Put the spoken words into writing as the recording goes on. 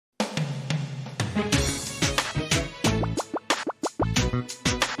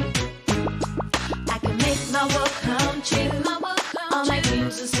I can make my world come true. All my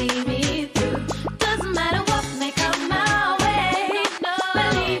dreams will see me through. Doesn't matter what may come my way.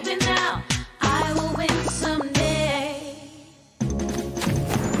 Believe me now, I will win someday.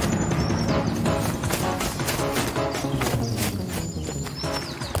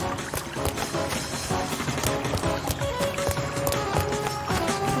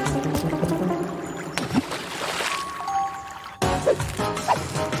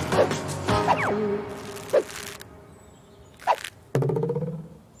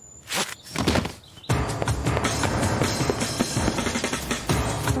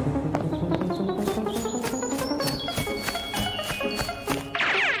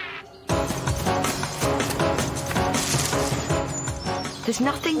 There's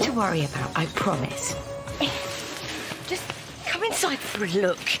nothing to worry about, I promise. Just come inside for a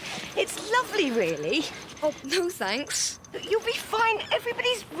look. It's lovely, really. Oh, no thanks. You'll be fine.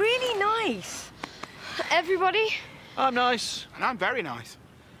 Everybody's really nice. Everybody? I'm nice. And I'm very nice.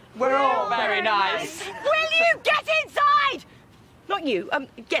 We're all very nice. Will you get inside? Not you.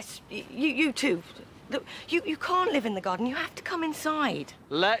 Yes, you too. Look, you can't live in the garden. You have to come inside.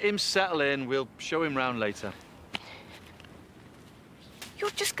 Let him settle in. We'll show him round later.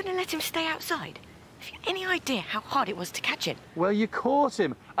 You're just going to let him stay outside? Have you any idea how hard it was to catch him? Well, you caught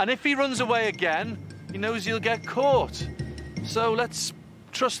him. And if he runs away again, he knows he'll get caught. So let's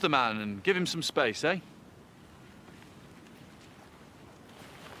trust the man and give him some space, eh?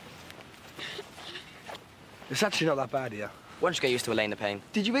 It's actually not that bad here. Once you get used to laying the pain.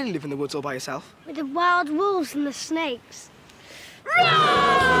 Did you really live in the woods all by yourself? With the wild wolves and the snakes.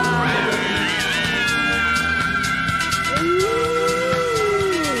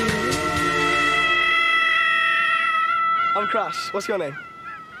 I'm Crash. What's your name?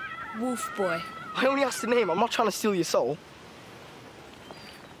 Wolf boy. I only asked the name. I'm not trying to steal your soul.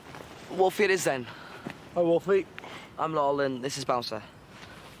 Wolfie it is then. Hi, Wolfie. I'm Lol and this is Bouncer.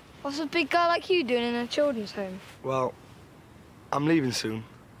 What's a big guy like you doing in a children's home? Well, I'm leaving soon.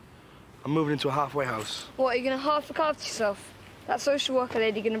 I'm moving into a halfway house. What, are you going to half look after yourself? That social worker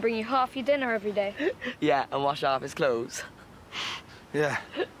lady going to bring you half your dinner every day? Yeah, and wash off his clothes. Yeah.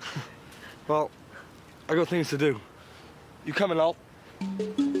 Well, I got things to do. You coming, Lol?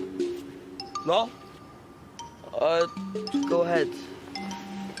 Lol? Go ahead.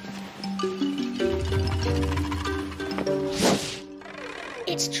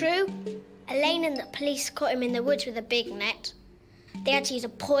 It's true. Elaine and the police caught him in the woods with a big net. They had to use a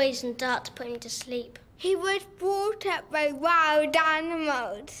poison dart to put him to sleep. He was brought up by wild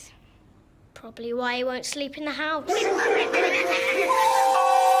animals. Probably why he won't sleep in the house.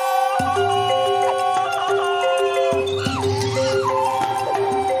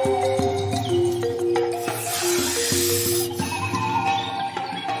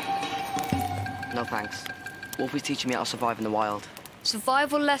 No thanks. Wolfie's teaching me how to survive in the wild.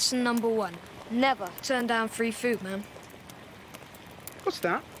 Survival lesson number 1. Never turn down free food, man. What's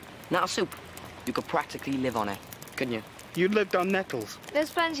that? Nettle soup. You could practically live on it, couldn't you? You lived on nettles. There's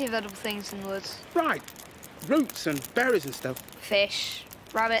plenty of edible things in the woods. Right. Roots and berries and stuff. Fish,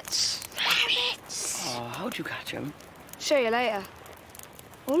 rabbits. Rabbits! Oh, how'd you catch him? Show you later.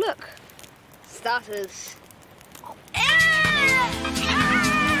 Oh, look. Starters.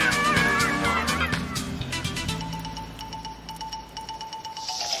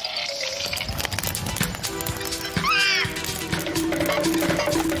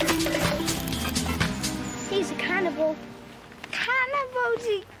 He's a cannibal. Cannibals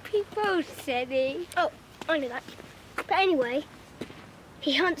eat people, said he. Oh, I knew that. But anyway,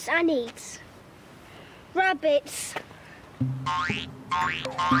 he hunts and eats rabbits.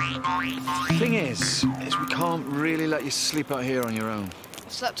 Thing is we can't really let you sleep out here on your own.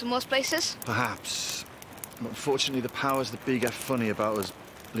 Slept in most places? Perhaps. But unfortunately, the powers that be get funny about us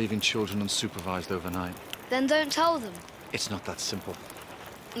leaving children unsupervised overnight. Then don't tell them. It's not that simple.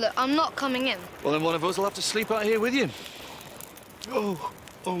 Look, I'm not coming in. Well, then one of us will have to sleep out here with you. Oh,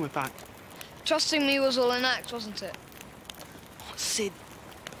 my back. Trusting me was all an act, wasn't it? Sid,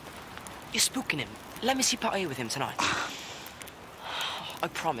 you're spooking him. Let me sleep out here with him tonight. I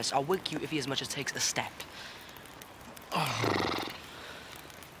promise, I'll wake you if he as much as takes a step. Are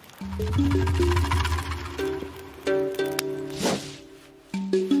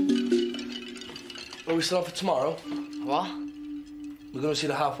we still on for tomorrow? What? We're going to see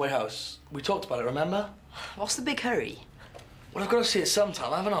the halfway house. We talked about it, remember? What's the big hurry? Well, I've got to see it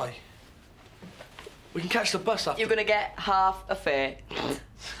sometime, haven't I? We can catch the bus after. You're gonna get half a fare.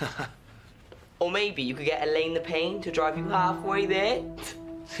 Or maybe you could get Elaine the Pain to drive you halfway there.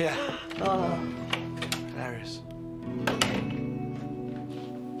 Yeah. Oh. Hilarious.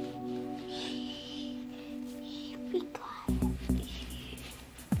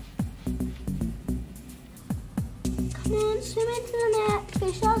 Swim into the net,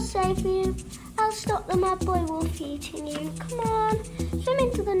 fish, I'll save you. I'll stop the mad boy wolf eating you. Come on, swim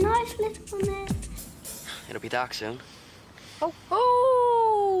into the nice little net. It'll be dark soon. Oh,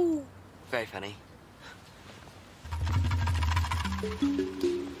 oh! Very funny.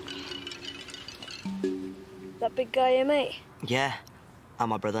 That big guy your mate? Yeah, and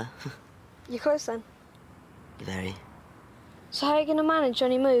my brother. You close then? Very. So how are you going to manage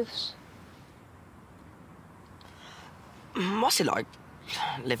when he moves? What's it like,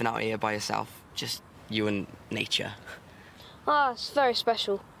 living out here by yourself? Just you and nature? Ah, it's very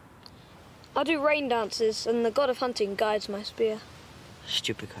special. I do rain dances, and the god of hunting guides my spear.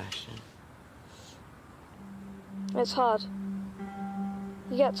 Stupid question. It's hard.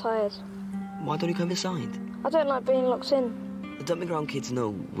 You get tired. Why don't you come inside? I don't like being locked in. The dumping ground kids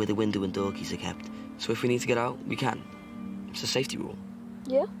know where the window and door keys are kept, so if we need to get out, we can. It's a safety rule.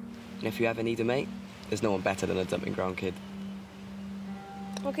 Yeah? And if you ever need a mate, there's no one better than a dumping ground kid.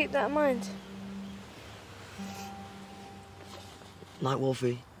 I'll keep that in mind. Night,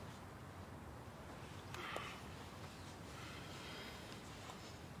 Wolfie.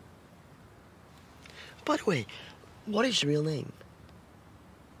 By the way, what is your real name?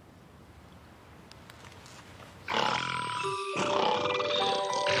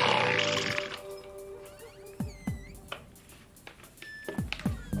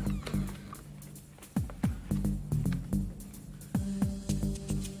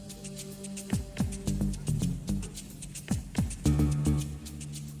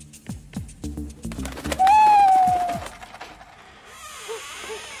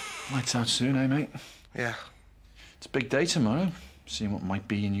 Lights out soon, eh, mate? Yeah. It's a big day tomorrow, seeing what might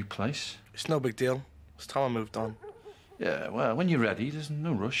be your new place. It's no big deal. It's time I moved on. Yeah, well, when you're ready, there's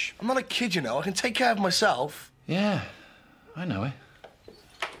no rush. I'm not a kid, you know. I can take care of myself. Yeah, I know it.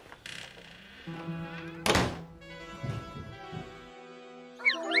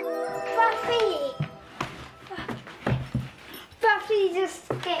 Buffy just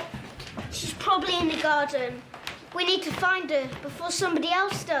skipped. She's probably in the garden. We need to find her before somebody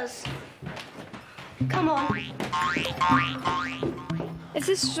else does. Come on. If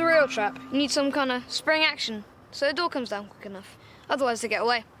this is a real trap, you need some kind of spring action, so the door comes down quick enough. Otherwise, they get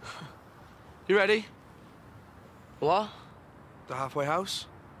away. You ready? What? The halfway house?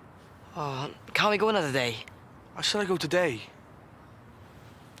 Oh, can't we go another day? I said I go today.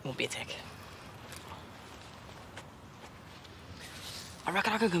 Won't be a tick. I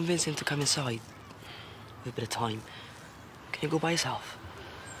reckon I can convince him to come inside. With a bit of time. Can you go by yourself?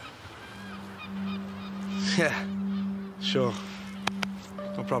 Yeah, sure.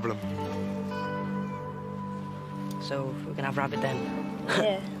 No problem. So, we're gonna have Rabbit then?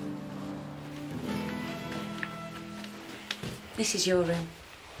 Yeah. This is your room.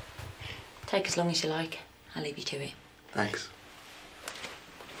 Take as long as you like. I'll leave you to it. Thanks.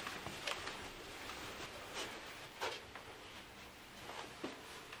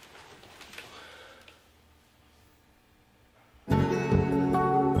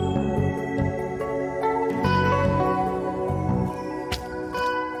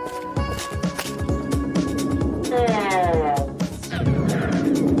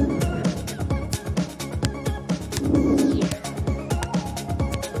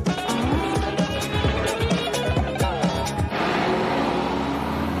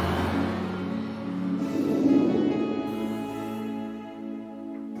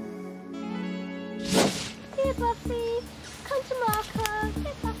 Here, Buffy. Come to Marco.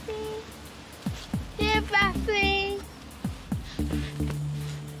 Here, Buffy. Here, Buffy.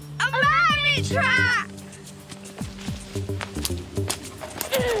 A rabbit trap!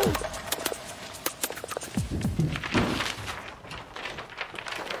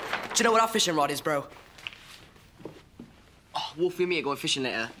 Do you know what our fishing rod is, bro? Oh, Wolfie and me are going fishing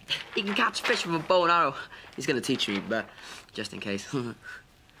later. He can catch fish with a bow and arrow. He's gonna teach me, but just in case.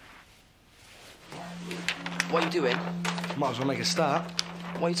 What are you doing? Might as well make a start.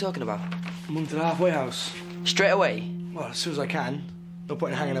 What are you talking about? I'm moving to the halfway house. Straight away? Well, as soon as I can. No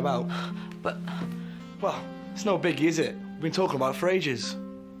point in hanging about. But... Well, it's no biggie, is it? We've been talking about it for ages.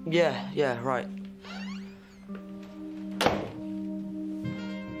 Yeah, right.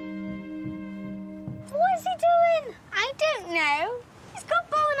 What is he doing? I don't know. He's got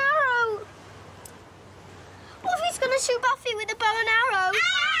bow and arrow. What if he's going to shoot Buffy with a bow and arrow?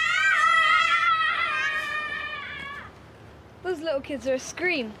 Those little kids are a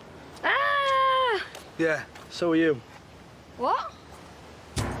scream. Ah! Yeah, so are you. What?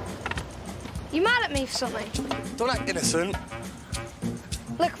 You mad at me for something? Don't act innocent.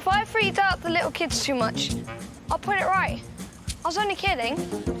 Look, if I freaked out the little kids too much, I'll put it right. I was only kidding.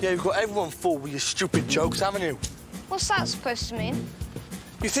 Yeah, you've got everyone fooled with your stupid jokes, haven't you? What's that supposed to mean?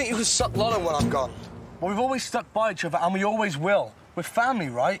 You think you can suck Lauren when I'm gone? Well, we've always stuck by each other, and we always will. We're family,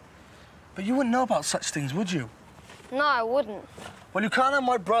 right? But you wouldn't know about such things, would you? No, I wouldn't. Well, you can't have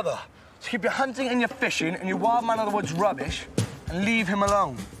my brother. So keep your hunting and your fishing and your wild man of the woods rubbish and leave him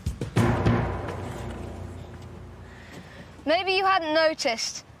alone. Maybe you hadn't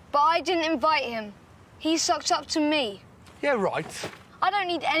noticed, but I didn't invite him. He sucked up to me. Yeah, right. I don't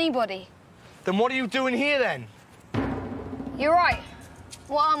need anybody. Then what are you doing here, then? You're right.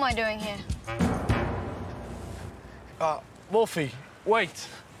 What am I doing here? Wolfie, wait.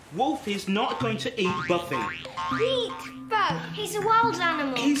 Wolfie's not going to eat Buffy. Beak, but he's a wild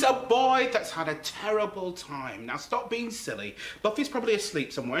animal. He's a boy that's had a terrible time. Now stop being silly. Buffy's probably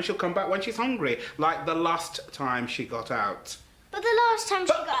asleep somewhere and she'll come back when she's hungry, like the last time she got out. But the last time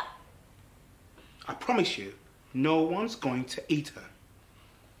she got... I promise you, no one's going to eat her.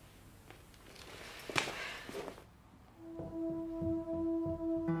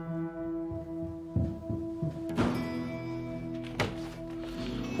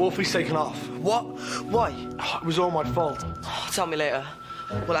 Wolfie's taken off. What? Why? Oh, it was all my fault. Oh, tell me later.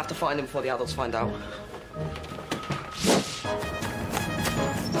 We'll have to find him before the adults find out.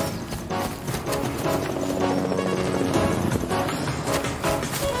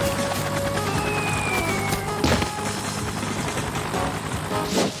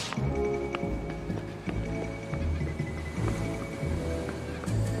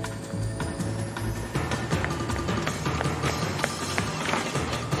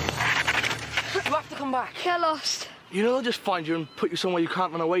 Back. Get lost. You know they'll just find you and put you somewhere you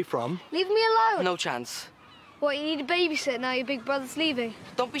can't run away from. Leave me alone. No chance. What, you need a babysitter now your big brother's leaving?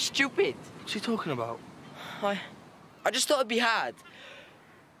 Don't be stupid. What's he talking about? I just thought it'd be hard.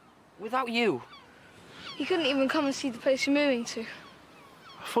 Without you. You couldn't even come and see the place you're moving to.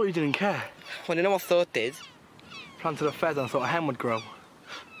 I thought you didn't care. Well, you know what thought did? Planted a feather and thought a hen would grow.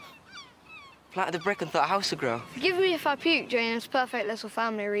 Planted a brick and thought a house would grow. Forgive me if I puke during this perfect little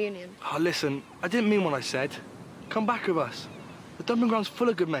family reunion. Oh, listen, I didn't mean what I said. Come back with us. The dumping ground's full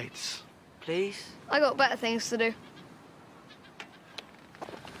of good mates. Please? I got better things to do.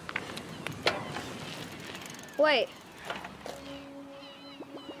 Wait.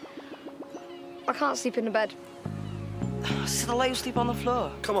 I can't sleep in the bed. So they'll let you sleep on the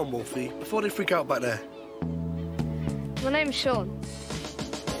floor. Come on, Wolfie, before they freak out back there. My name's Sean.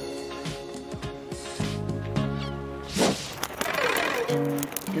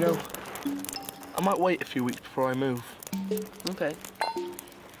 You know, I might wait a few weeks before I move. Okay.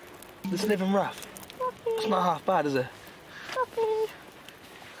 This living rough. It's not half bad, is it?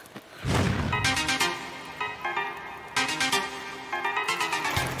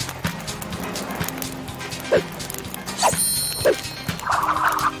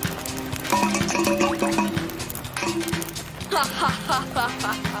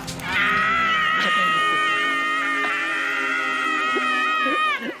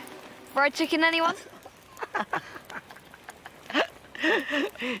 Fried chicken, anyone?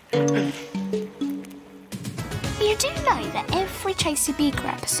 You do know that every Tracy Beaker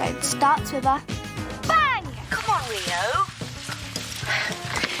episode starts with a bang! Come on, Rio.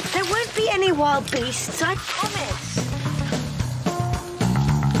 There won't be any wild beasts, I promise.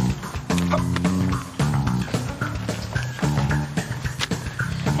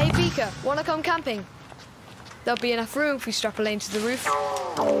 Hey, Beaker, wanna come camping? There'll be enough room if we strap a lane to the roof.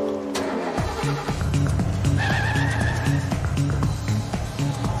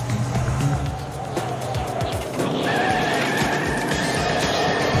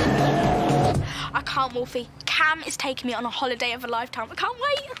 I can't, Wolfie. Cam is taking me on a holiday of a lifetime. I can't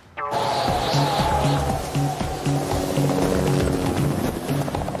wait.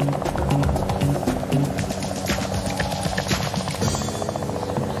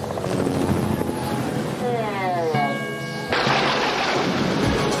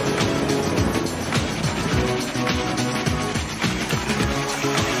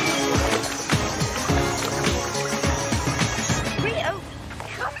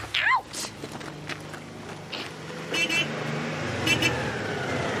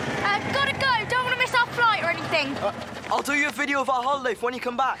 I'll do you a video of our holiday for when you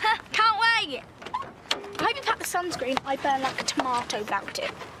come back. Can't wait. I hope you pack the sunscreen. I burn like a tomato without it.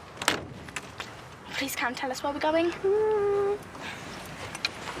 Please, Cam, tell us where we're going.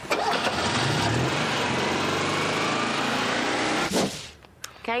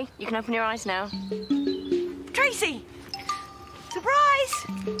 Okay, you can open your eyes now. Tracy! Surprise!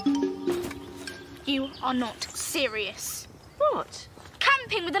 You are not serious. What?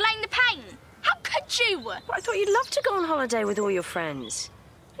 Camping with Elaine the Pain. How could you? Well, I thought you'd love to go on holiday with all your friends.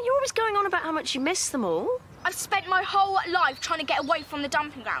 You're always going on about how much you miss them all. I've spent my whole life trying to get away from the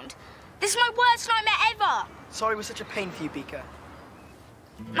dumping ground. This is my worst nightmare ever. Sorry it was such a pain for you, Beaker.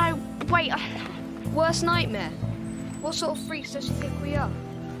 No, wait. Worst nightmare? What sort of freaks does she think we are?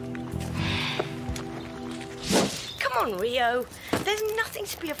 Come on, Rio. There's nothing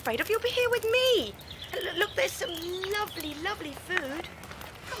to be afraid of. You'll be here with me. Look, there's some lovely, lovely food.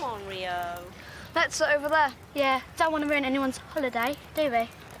 Come on, Rio. That's it over there. Yeah, don't want to ruin anyone's holiday, do we?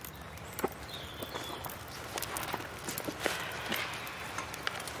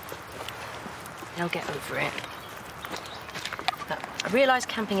 They'll get over it. I realise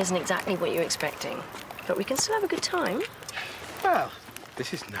camping isn't exactly what you're expecting, but we can still have a good time. Well,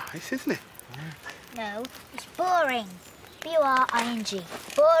 this is nice, isn't it? No, it's boring. B-O-R-I-N-G.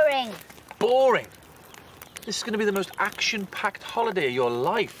 Boring. Boring. This is going to be the most action-packed holiday of your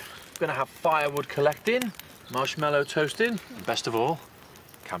life. We're going to have firewood collecting, marshmallow toasting, and best of all,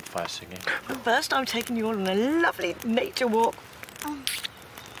 campfire singing. But first, I'm taking you all on a lovely nature walk.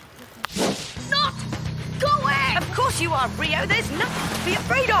 Not going! Of course you are, Rio. There's nothing to be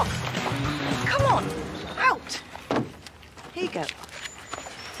afraid of. Come on, out. Here you go.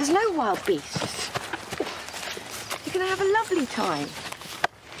 There's no wild beasts. You're going to have a lovely time.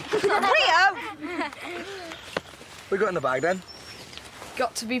 Rio! We got in the bag then?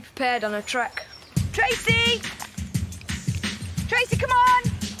 Got to be prepared on a trek. Tracy! Tracy, come on!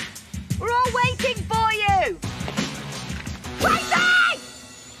 We're all waiting for you! Tracy!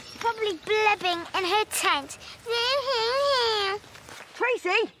 Probably blibbing in her tent.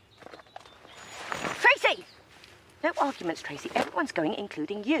 Tracy! Tracy! No arguments, Tracy. Everyone's going,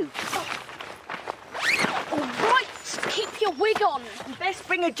 including you. All right, keep your wig on. You best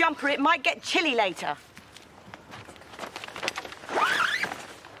bring a jumper. It might get chilly later.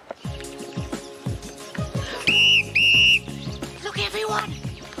 Look, everyone.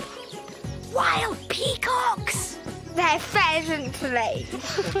 Wild peacocks. They're pheasant fleas.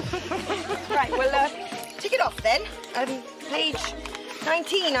 Right, well, tick it off then. Page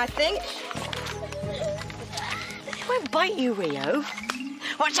 19, I think. They won't bite you, Rio.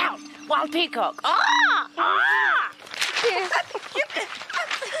 Watch out! Wild peacock. Ah! Ah!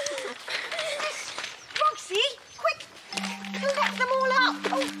 Roxy, quick! Collect them all up.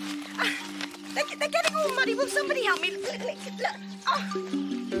 Oh, they're getting all muddy. Will somebody help me? Look. Oh.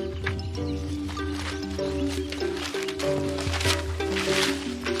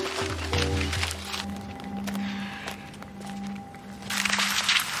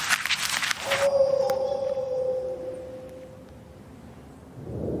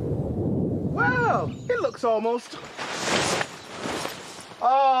 Well, it looks almost.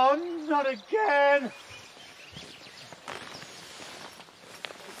 Oh, not again!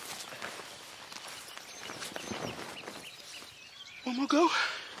 One more go.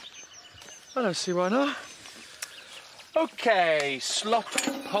 I don't see why not. OK, slot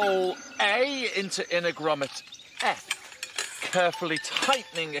pole A into inner grommet F. Carefully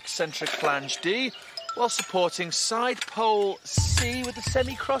tightening eccentric flange D while supporting side pole C with the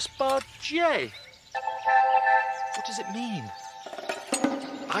semi-crossbar J. What does it mean?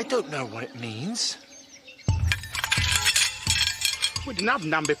 I don't know what it means. We didn't have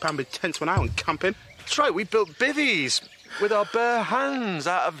namby-pamby tents when I went camping. That's right, we built bivvies with our bare hands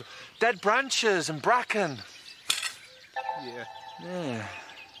out of dead branches and bracken. Yeah.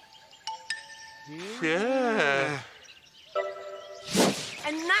 Yeah.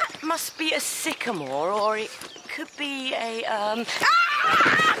 And that must be a sycamore, or it could be a,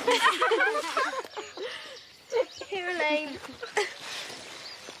 Here, Elaine.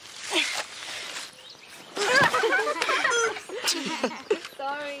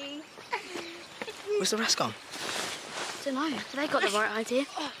 Sorry. Where's the rest gone? Don't know. They got the right idea.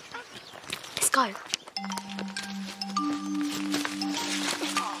 Let's go.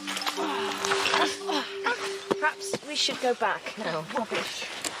 Perhaps we should go back now. rubbish.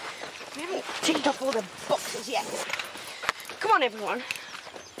 We haven't ticked off all the boxes yet. Come on, everyone.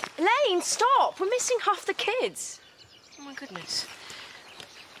 Elaine, stop! We're missing half the kids. Oh, my goodness.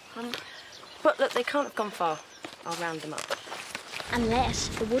 But look, they can't have gone far. I'll round them up. Unless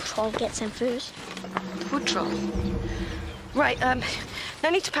the wood troll gets them first. Wood troll. Right, no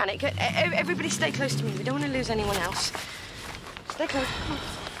need to panic. Everybody stay close to me. We don't want to lose anyone else. Stay close. Come on.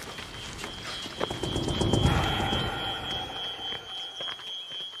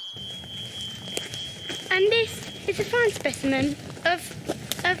 And this is a fine specimen of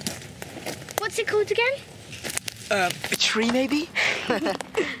what's it called again? A tree, maybe?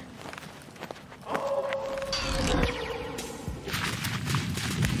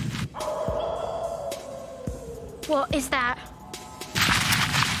 What is that?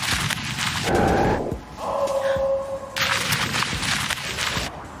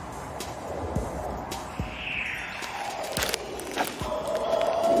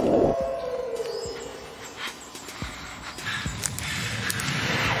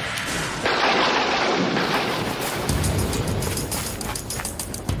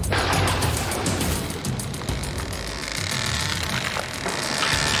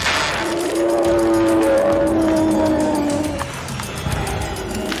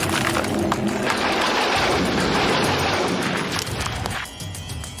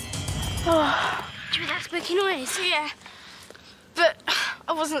 Oh. Do you hear that spooky noise? Yeah. But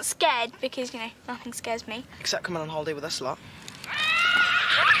I wasn't scared because, you know, nothing scares me. Except coming on holiday with us lot.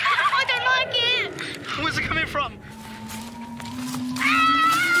 I don't like it! Where's it coming from?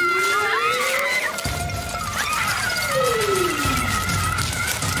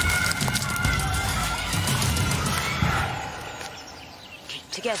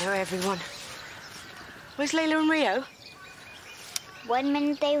 Keep together, everyone. Where's Layla and Rio? One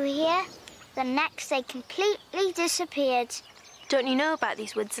minute they were here, the next they completely disappeared. Don't you know about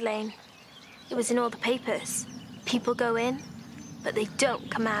these woods, Elaine? It was in all the papers. People go in, but they don't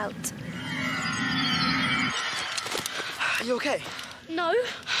come out. Are you okay? No.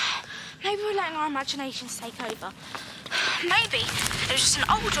 Maybe we're letting our imaginations take over. Maybe it was just an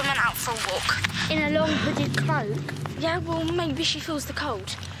old woman out for a walk. In a long hooded cloak? Yeah, well, maybe she feels the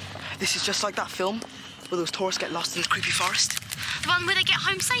cold. This is just like that film where those tourists get lost in this creepy forest. The one where they get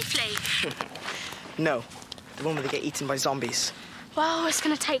home safely? No, the one where they get eaten by zombies. Well, it's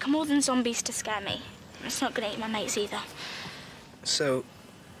going to take more than zombies to scare me. It's not going to eat my mates either. So,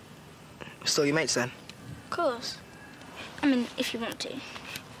 still your mates then? Of course. I mean, if you want to.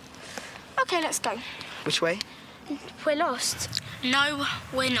 OK, let's go. Which way? We're lost. No,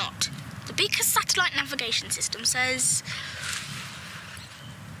 we're not. The Beaker satellite navigation system says...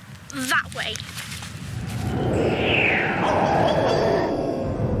 that way.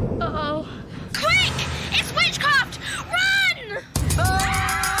 Uh-oh. Quick! It's witchcraft! Run!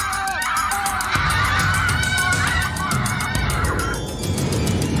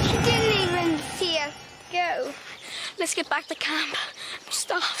 She didn't even see us go. Let's get back to camp. I'm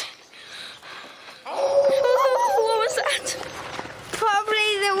starving. What was that?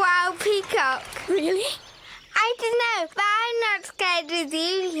 Probably the wild peacock. Really? I don't know, but I'm not scared of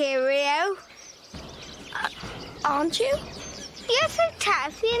you here, Rio. Aren't you? You're so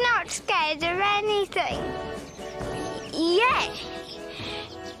tough, you're not scared of anything. Yeah.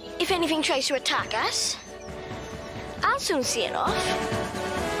 If anything tries to attack us, I'll soon see it off.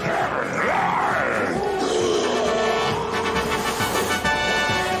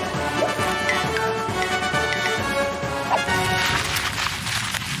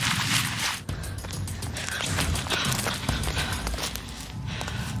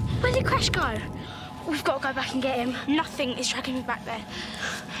 Where did Crash go? We've got to go back and get him. Nothing is dragging me back there.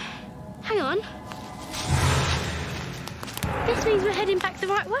 Hang on. This means we're heading back the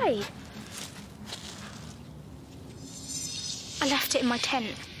right way. I left it in my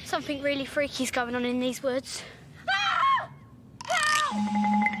tent. Something really freaky's going on in these woods.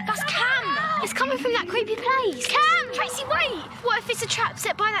 That's Cam! It's coming from that creepy place. Cam! Tracy, wait! What if it's a trap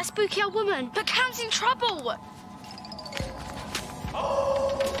set by that spooky old woman? But Cam's in trouble!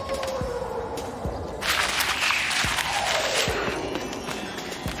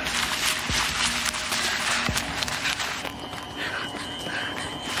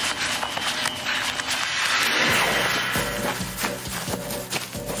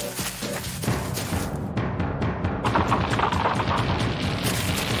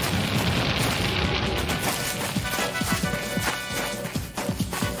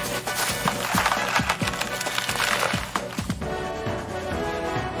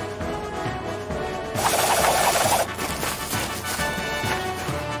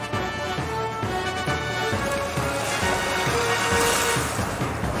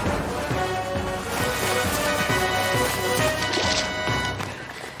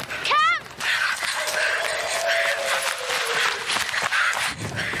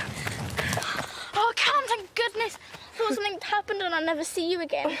 Never see you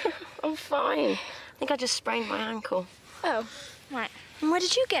again. I'm fine. I think I just sprained my ankle. Oh, right. And where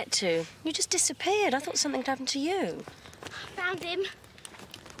did you get to? You just disappeared. I thought something had happened to you. Found him.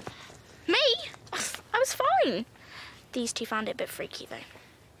 Me? I was fine. These two found it a bit freaky,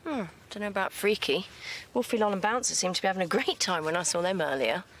 though. Don't know about freaky. Wolfie, Lol and Bouncer seemed to be having a great time when I saw them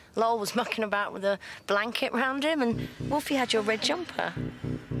earlier. Lol was mucking about with a blanket round him, and Wolfie had your red jumper.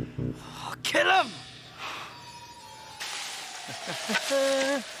 Oh, kill him!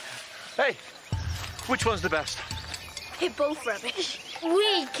 Hey, which one's the best? They're both rubbish.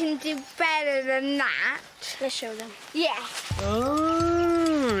 We can do better than that. Let's show them. Yeah.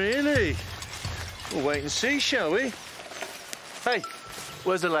 Oh, really? We'll wait and see, shall we? Hey,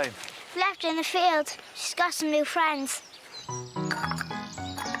 where's Elaine? Left in the field. She's got some new friends.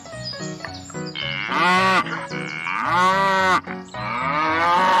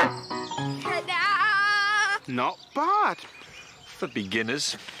 Not bad. For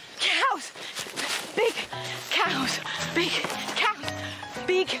beginners. Cows! Big cows! Big cows!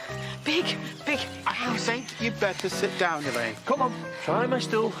 Big, big, big I think you better sit down, Elaine. Come on, try my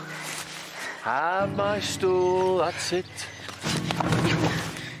stool. Have my stool, that's it.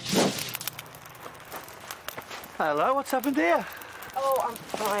 Hello, what's happened here? Oh, I'm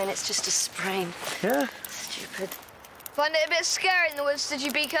fine. It's just a sprain. Yeah? Stupid. Find it a bit scary in the woods, did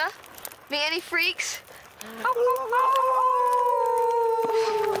you, Beaker? Meet any freaks?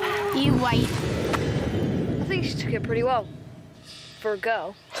 You wait. I think she took it pretty well. For a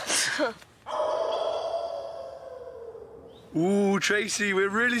girl. Ooh, Tracy, we're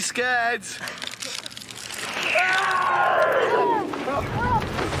really scared. That's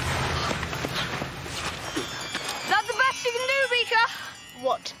the best you can do, Beaker!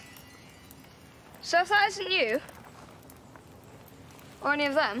 What? So if that isn't you, or any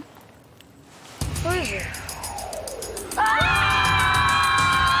of them, who is it? I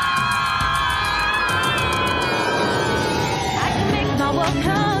can make my world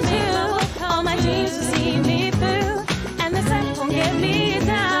come true. All my dreams will see me through, and the sun won't get me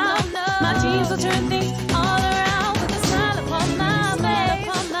down. My dreams will turn things